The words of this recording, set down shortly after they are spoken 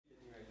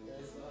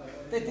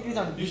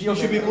You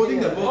should be holding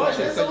the bowl like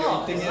you're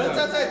eating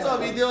it. 在做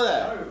video 嘞。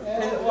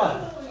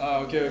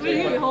 Okay.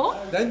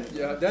 Then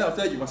after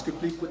that you must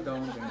quickly put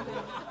down.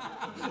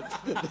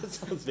 That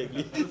sounds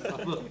vaguely.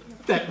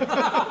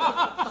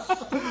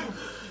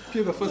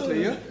 Peel the first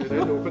layer, and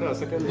then open up a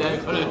second layer.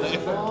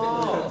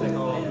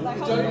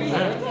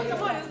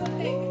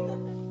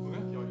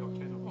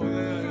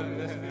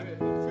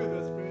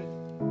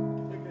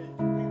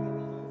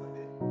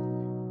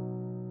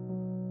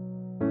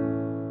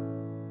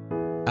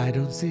 I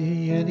don't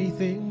see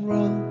anything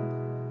wrong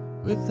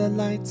with the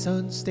lights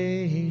on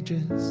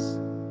stages.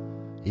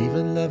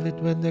 Even love it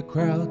when the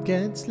crowd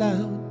gets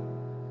loud,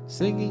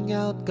 singing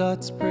out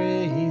God's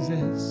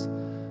praises.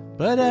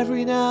 But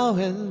every now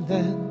and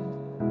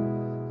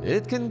then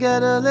it can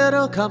get a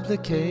little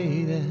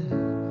complicated.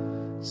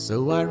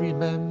 So I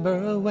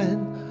remember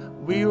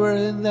when we were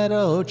in that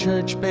old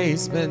church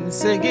basement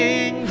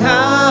singing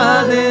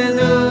hallelujah.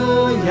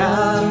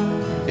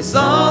 It's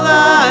all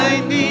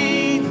I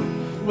need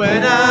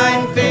when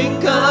I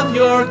think of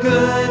your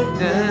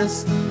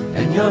goodness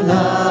and your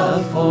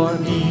love for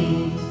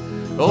me.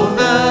 Oh,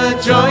 the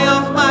joy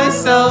of my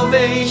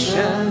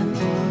salvation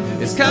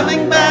is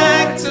coming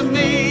back to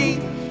me.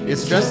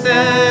 It's just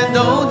an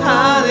old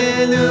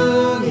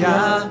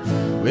hallelujah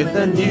with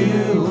a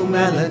new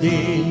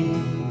melody.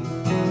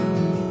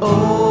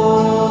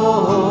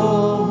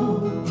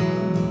 Oh,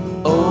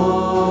 oh,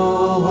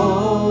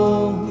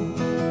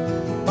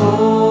 oh, oh,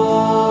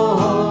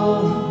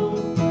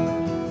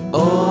 oh.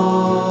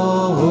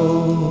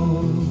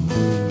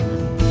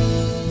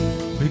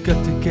 We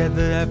got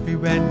together every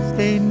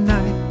Wednesday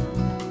night,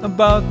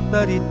 about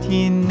 30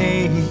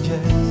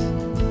 teenagers.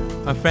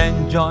 My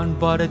friend John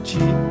bought a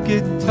cheap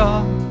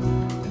guitar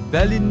and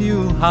barely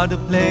knew how to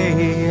play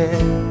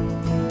it.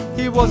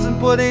 He wasn't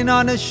putting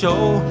on a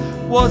show,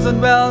 wasn't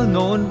well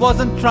known,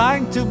 wasn't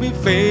trying to be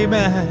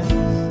famous.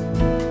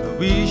 But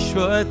we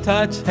sure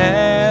touched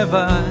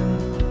heaven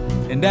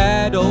in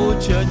that old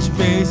church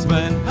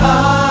basement.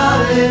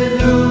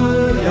 Hallelujah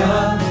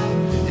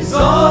is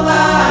all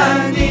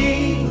I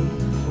need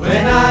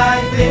when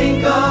I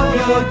think of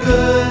your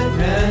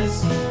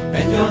goodness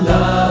and your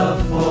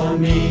love for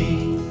me.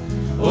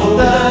 Oh,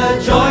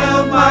 the joy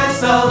of my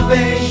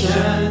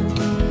salvation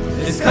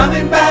is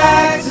coming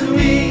back to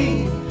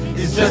me.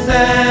 It's just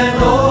an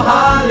oh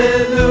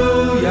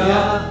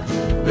hallelujah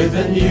with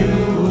a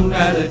new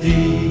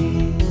melody.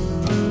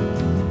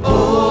 Oh,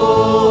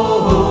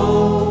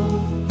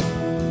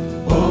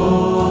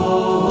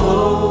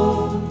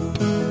 oh,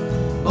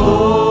 oh,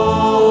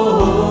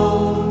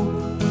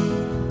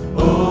 oh,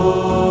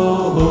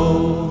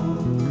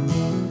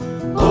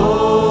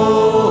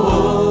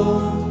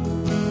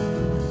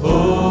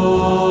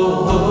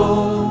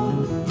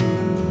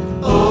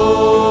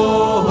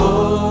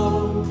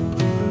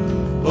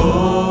 oh,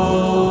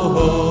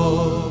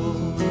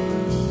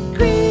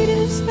 Great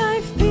is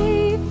thy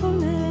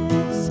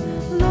faithfulness,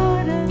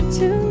 Lord,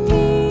 unto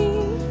me.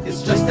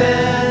 it's just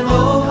an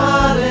oh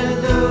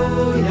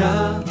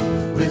hallelujah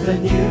with a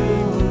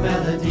new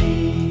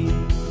melody.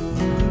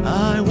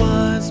 I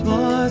once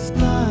was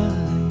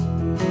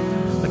blind,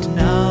 but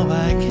now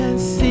I can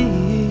see.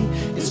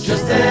 It's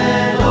just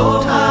an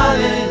oh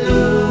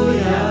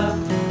hallelujah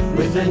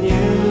with a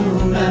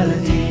new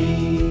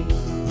melody.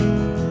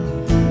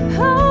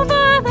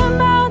 Over the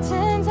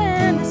mountains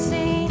and the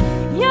sea,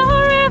 your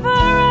river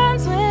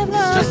runs with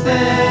love. Just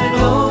an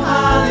oh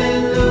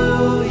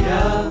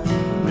hallelujah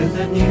with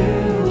a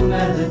new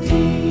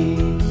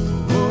melody.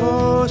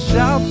 Oh,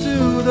 shout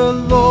to the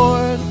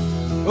Lord,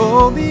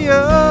 oh the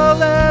earth,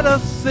 let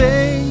us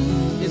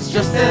sing. It's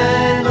just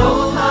an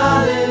oh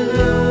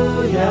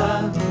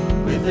hallelujah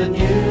with a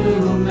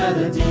new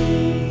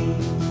melody.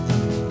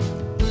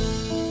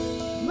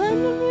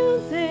 When the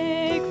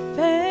music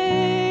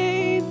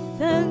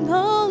fades and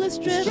all is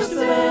stripped Just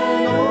away,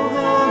 an oh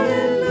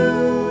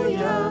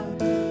hallelujah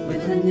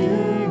with a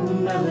new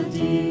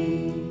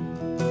melody.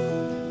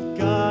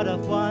 God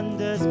of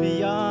wonders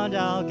beyond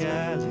our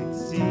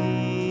galaxy.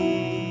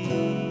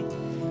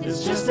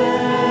 It's just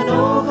an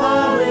oh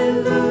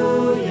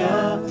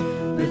hallelujah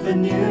with a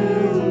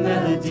new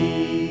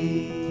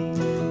melody.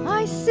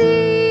 I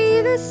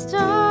see the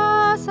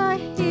stars, I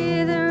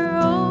hear the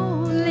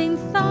rolling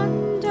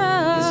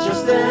thunder. It's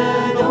just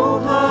an oh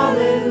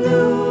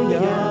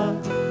hallelujah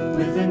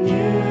with a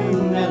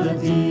new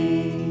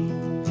melody.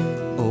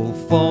 Oh,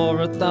 for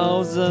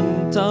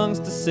 1,000 tongues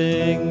to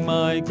sing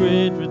my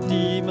great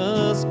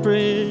Redeemer's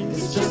praise.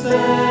 It's just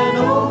an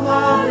oh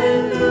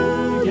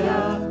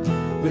hallelujah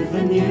with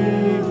a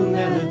new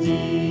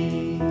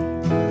melody.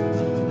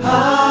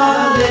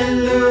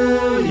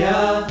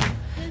 Hallelujah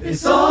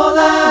is all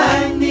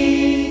I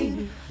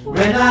need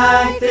when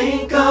I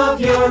think of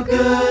your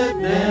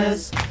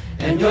goodness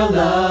and your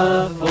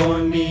love for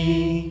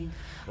me.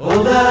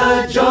 Oh,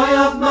 the joy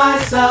of my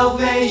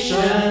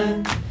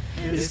salvation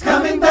is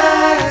coming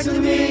back to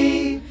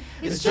me.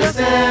 It's just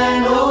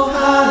an oh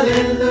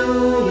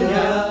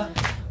hallelujah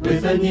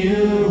with a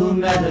new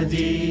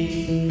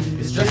melody.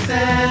 It's just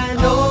an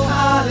oh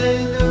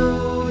hallelujah.